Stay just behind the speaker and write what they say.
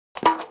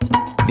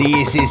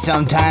This is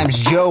Sometimes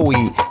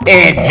Joey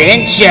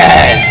Adventures!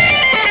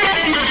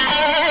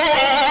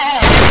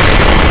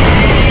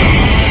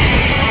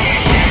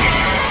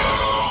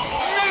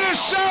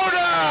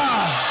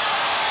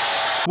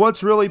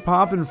 What's really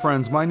poppin',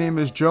 friends? My name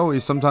is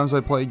Joey. Sometimes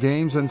I play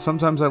games, and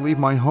sometimes I leave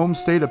my home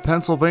state of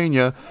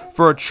Pennsylvania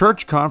for a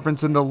church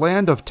conference in the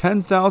land of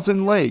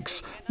 10,000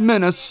 lakes,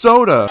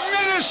 Minnesota.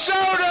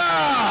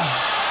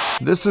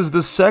 This is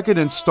the second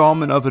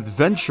installment of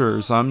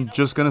Adventures. I'm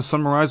just gonna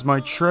summarize my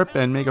trip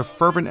and make a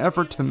fervent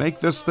effort to make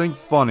this thing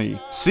funny.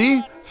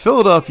 See?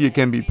 Philadelphia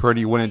can be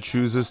pretty when it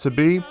chooses to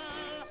be.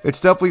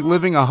 It's definitely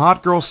living a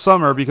hot girl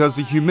summer because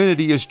the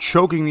humidity is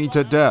choking me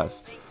to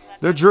death.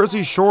 The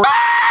Jersey Shore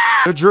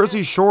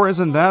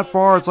isn't that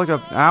far. It's like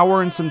an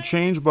hour and some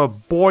change,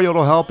 but boy,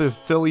 it'll help if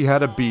Philly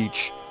had a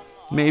beach.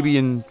 Maybe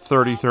in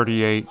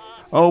 3038.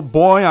 Oh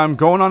boy, I'm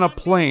going on a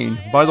plane.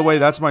 By the way,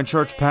 that's my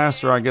church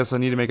pastor. I guess I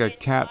need to make a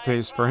cat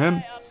face for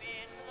him.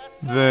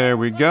 There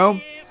we go.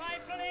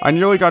 I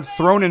nearly got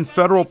thrown in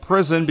federal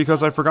prison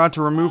because I forgot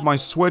to remove my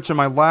Switch and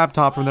my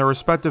laptop from their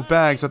respective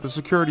bags at the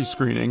security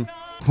screening.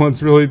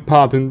 What's really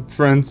poppin',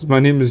 friends? My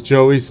name is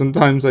Joey.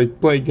 Sometimes I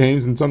play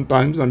games and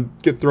sometimes I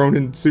get thrown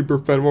in super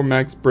federal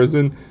max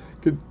prison.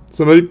 Could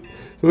somebody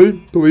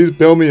please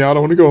bail me out? I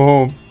want to go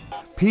home.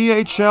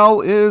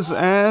 PHL is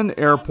an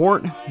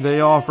airport.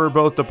 They offer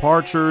both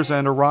departures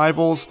and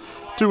arrivals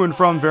to and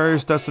from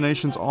various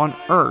destinations on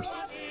Earth.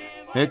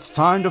 It's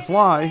time to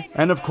fly.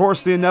 And of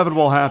course the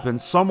inevitable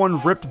happened. Someone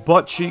ripped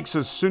butt cheeks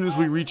as soon as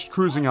we reached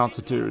cruising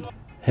altitude.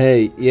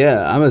 Hey,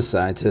 yeah, I'm a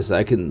scientist.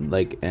 I can,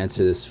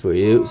 answer this for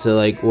you.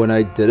 So, when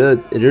I did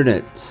an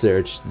internet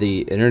search,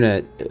 the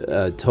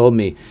internet told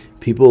me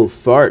people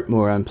fart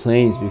more on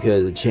planes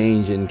because of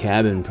change in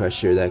cabin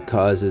pressure that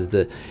causes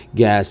the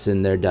gas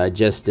in their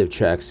digestive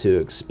tracts to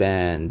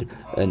expand.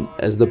 And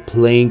as the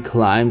plane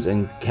climbs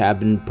and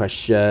cabin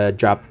pressure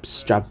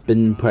drops,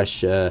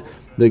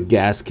 the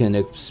gas can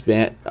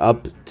expand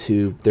up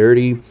to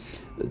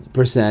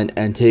 30%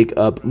 and take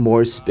up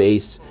more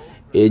space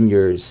in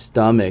your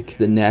stomach.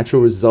 The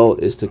natural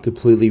result is to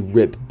completely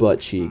rip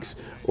butt cheeks,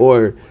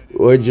 or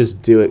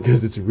just do it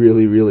because it's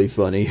really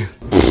funny.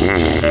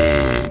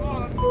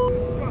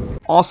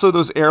 Also,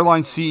 those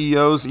airline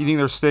CEOs eating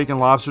their steak and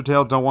lobster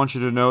tail don't want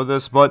you to know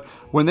this, but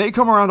when they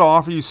come around to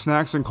offer you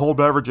snacks and cold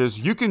beverages,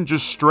 you can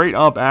just straight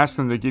up ask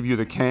them to give you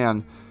the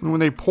can. And when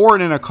they pour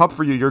it in a cup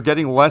for you, you're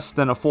getting less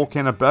than a full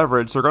can of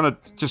beverage. They're gonna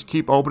just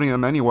keep opening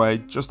them anyway.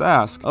 Just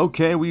ask.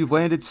 Okay, we've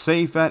landed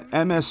safe at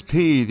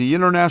MSP, the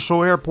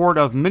International Airport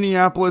of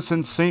Minneapolis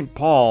and St.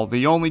 Paul,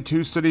 the only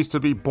two cities to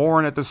be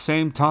born at the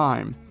same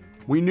time.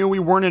 We knew we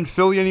weren't in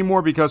Philly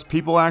anymore because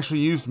people actually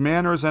used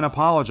manners and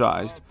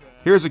apologized.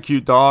 Here's a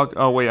cute dog.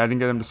 Oh wait, I didn't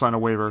get him to sign a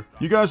waiver.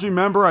 You guys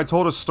remember I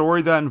told a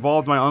story that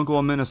involved my uncle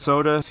in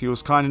Minnesota? He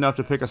was kind enough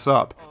to pick us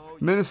up.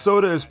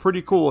 Minnesota is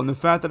pretty cool, and the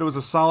fact that it was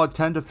a solid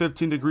 10 to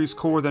 15 degrees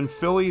cooler than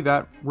Philly,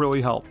 that really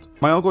helped.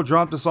 My uncle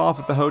dropped us off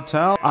at the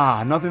hotel.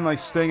 Nothing like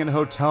staying in a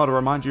hotel to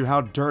remind you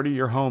how dirty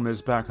your home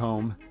is back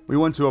home. We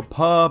went to a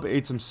pub,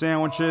 ate some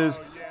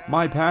sandwiches.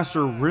 My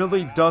pastor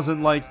really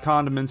doesn't like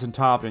condiments and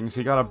toppings.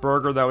 He got a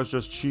burger that was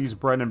just cheese,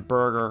 bread, and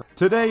burger.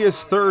 Today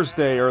is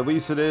Thursday, or at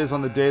least it is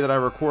on the day that I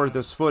recorded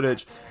this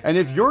footage. And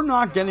if you're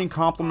not getting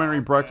complimentary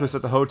breakfast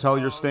at the hotel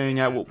you're staying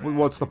at,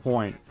 what's the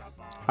point?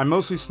 I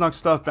mostly snuck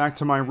stuff back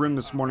to my room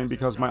this morning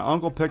because my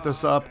uncle picked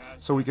us up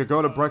so we could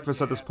go to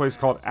breakfast at this place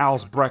called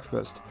Al's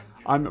Breakfast.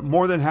 I'm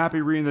more than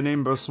happy reading the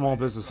name of a small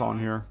business on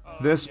here.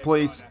 This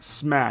place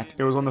smacked.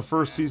 It was on the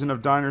first season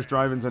of Diners,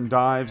 Drive-Ins, and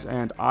Dives,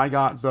 and I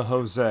got the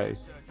Jose.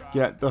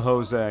 Get the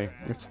Jose.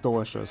 It's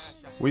delicious.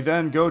 We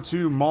then go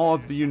to Mall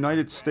of the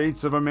United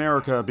States of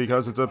America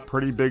because it's a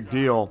pretty big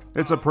deal.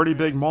 It's a pretty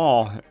big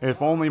mall.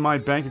 If only my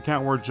bank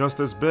account were just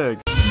as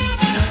big.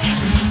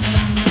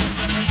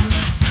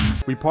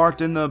 We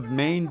parked in the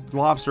main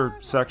lobster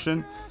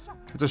section.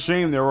 It's a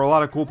shame, there were a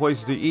lot of cool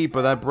places to eat,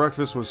 but that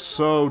breakfast was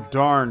so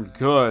darn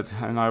good,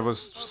 and I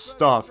was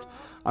stuffed.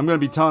 I'm gonna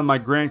be telling my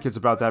grandkids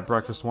about that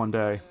breakfast one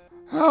day.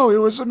 Oh, it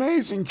was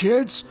amazing,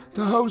 kids.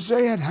 The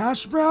Jose had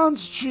hash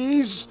browns,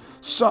 cheese,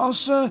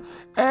 salsa,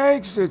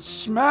 eggs. It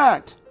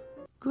smacked.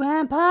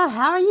 Grandpa,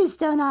 how are you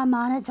still not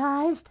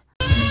monetized?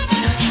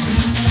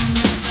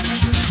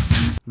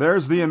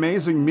 There's the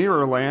Amazing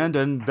Mirrorland,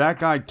 and that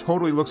guy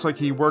totally looks like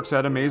he works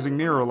at Amazing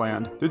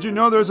Mirrorland. Did you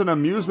know there's an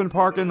amusement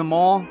park in the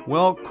mall?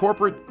 Well,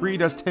 corporate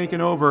greed has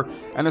taken over,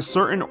 and a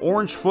certain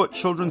Orangefoot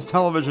children's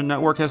television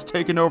network has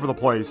taken over the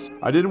place.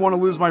 I didn't want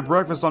to lose my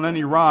breakfast on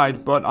any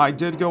ride, but I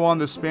did go on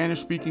the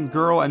Spanish-speaking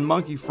girl and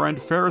monkey friend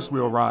Ferris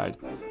wheel ride.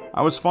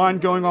 I was fine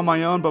going on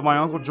my own, but my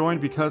uncle joined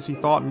because he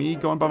thought me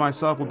going by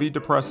myself would be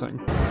depressing.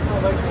 I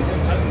like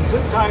the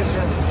zip ties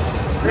are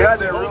yeah,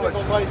 they really, the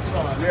lights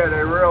on. Yeah,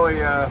 they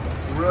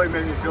really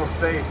made me feel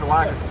safe. The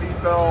lack of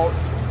seatbelt,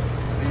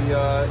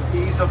 the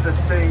ease of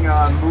this thing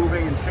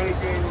moving and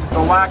shaking, the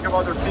lack of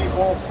other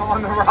people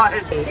on the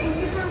ride.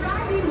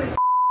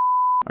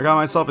 I got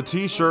myself a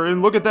t-shirt,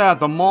 and look at that,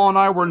 the mall and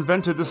I were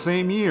invented the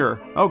same year.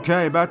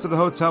 Okay, back to the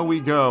hotel we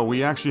go.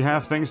 We actually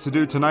have things to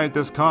do tonight at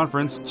this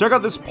conference. Check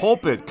out this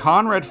pulpit.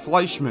 Conrad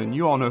Fleischman,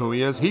 you all know who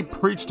he is. He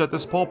preached at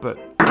this pulpit.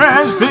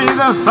 Praise be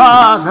the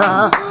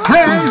Father.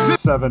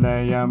 7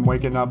 a.m.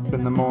 waking up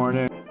in the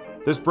morning.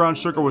 This brown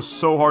sugar was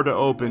so hard to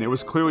open, it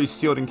was clearly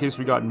sealed in case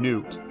we got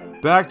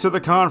nuked. Back to the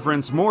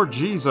conference, more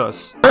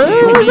Jesus. We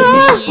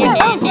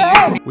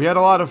had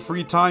a lot of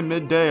free time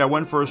midday. I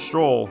went for a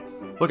stroll.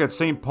 Look at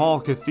St.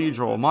 Paul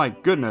Cathedral, my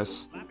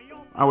goodness.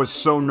 I was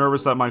so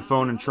nervous that my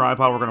phone and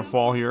tripod were gonna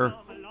fall here.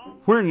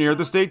 We're near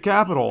the state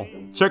capitol.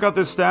 Check out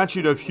this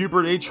statue of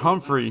Hubert H.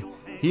 Humphrey.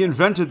 He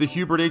invented the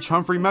Hubert H.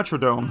 Humphrey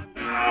Metrodome.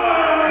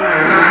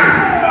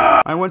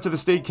 I went to the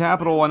state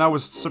capitol and I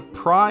was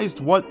surprised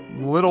what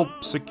little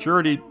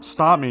security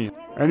stopped me.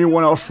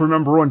 Anyone else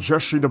remember when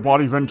Jesse the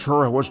Body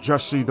Ventura was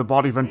Jesse the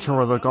Body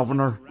Ventura the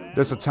governor?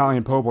 This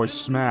Italian po' boy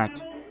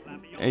smacked.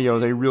 Hey yo,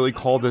 they really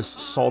call this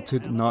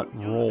salted nut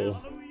roll.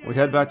 We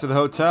head back to the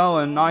hotel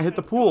and I hit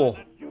the pool.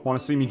 Want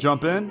to see me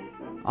jump in?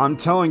 I'm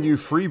telling you,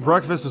 free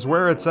breakfast is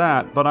where it's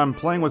at, but I'm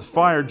playing with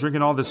fire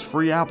drinking all this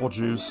free apple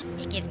juice.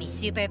 It gives me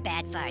super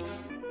bad farts.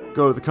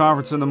 Go to the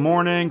conference in the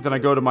morning, then I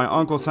go to my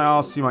uncle's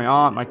house, see my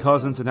aunt, my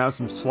cousins, and have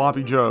some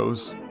sloppy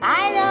joes.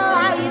 I know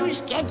how you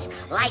kids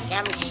like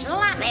them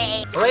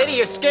sloppy. Lady,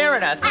 you're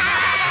scaring us.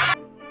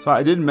 So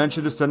I didn't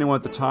mention this to anyone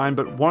at the time,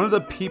 but one of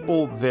the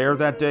people there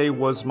that day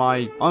was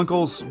my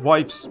uncle's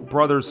wife's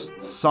brother's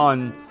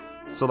son.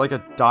 So like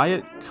a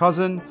diet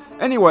cousin?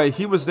 Anyway,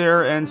 he was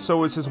there and so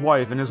was his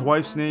wife, and his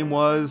wife's name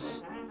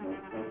was...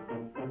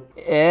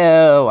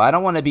 Ew, I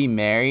don't want to be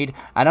married.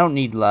 I don't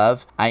need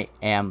love. I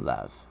am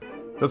love.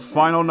 The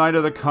final night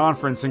of the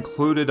conference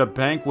included a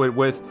banquet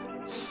with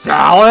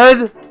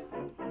salad?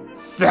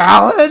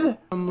 Salad?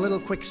 Little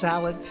quick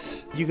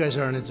salads. You guys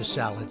aren't into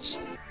salads.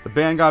 The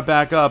band got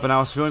back up and I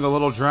was feeling a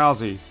little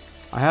drowsy.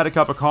 I had a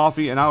cup of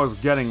coffee and I was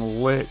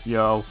getting lit,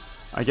 yo.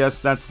 I guess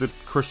that's the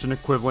Christian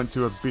equivalent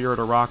to a beer at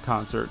a rock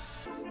concert.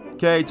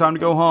 Okay, time to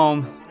go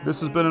home.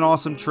 This has been an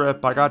awesome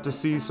trip. I got to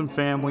see some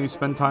family,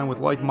 spend time with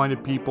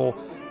like-minded people,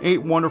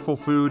 ate wonderful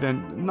food,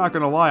 and not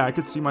gonna lie, I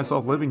could see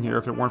myself living here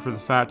if it weren't for the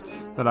fact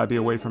that I'd be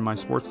away from my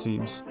sports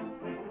teams.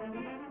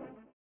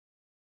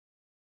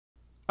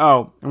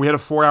 Oh, and we had a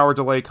 4-hour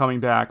delay coming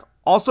back.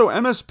 Also,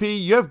 MSP,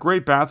 you have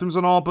great bathrooms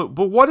and all, but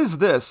what is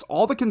this?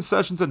 All the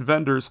concessions and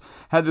vendors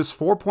had this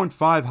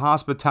 4.5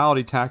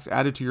 hospitality tax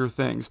added to your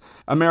things.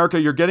 America,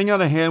 you're getting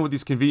out of hand with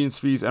these convenience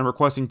fees and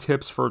requesting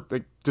tips for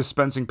like,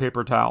 dispensing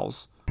paper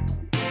towels.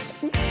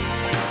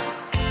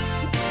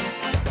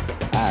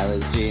 I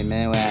was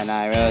dreaming when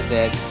I wrote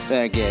this.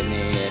 Forgive me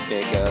if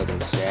it goes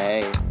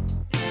astray.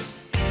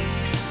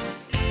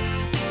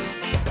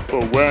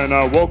 But when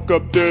I woke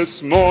up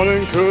this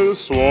morning, could've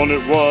sworn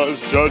it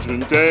was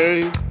Judgment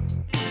Day.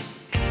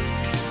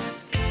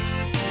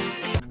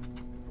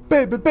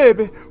 Baby,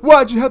 baby,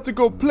 why'd you have to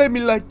go play me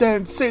like that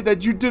and say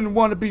that you didn't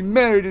want to be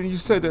married and you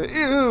said,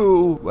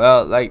 ew?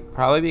 Well, like,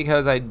 probably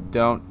because I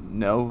don't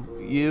know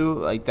you.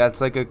 Like,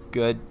 that's like a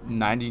good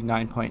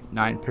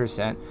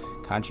 99.9%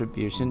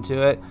 contribution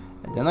to it.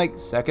 And then, like,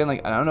 second,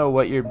 like, I don't know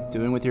what you're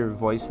doing with your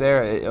voice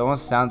there. It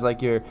almost sounds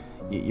like you're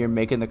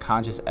making the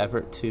conscious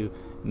effort to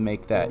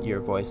make that your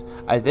voice.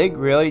 I think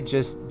really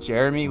just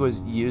Jeremy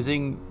was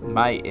using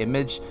my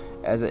image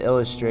as an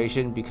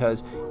illustration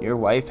because your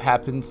wife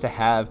happens to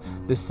have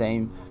the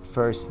same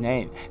first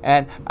name,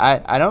 and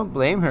I don't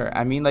blame her.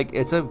 I mean, like,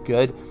 it's a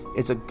good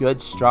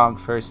strong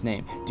first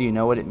name. Do you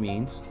know what it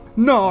means?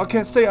 No, I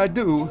can't say I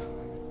do.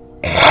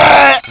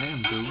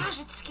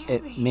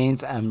 It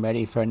means I'm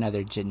ready for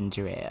another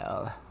ginger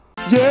ale.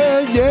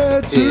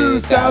 Yeah,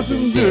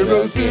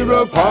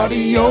 2000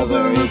 party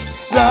over,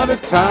 oops, out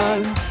of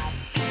time.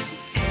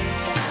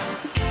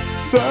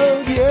 So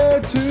yeah,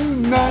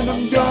 tonight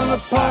I'm gonna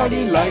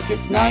party like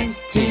it's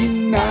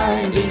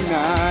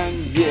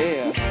 1999,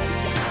 yeah.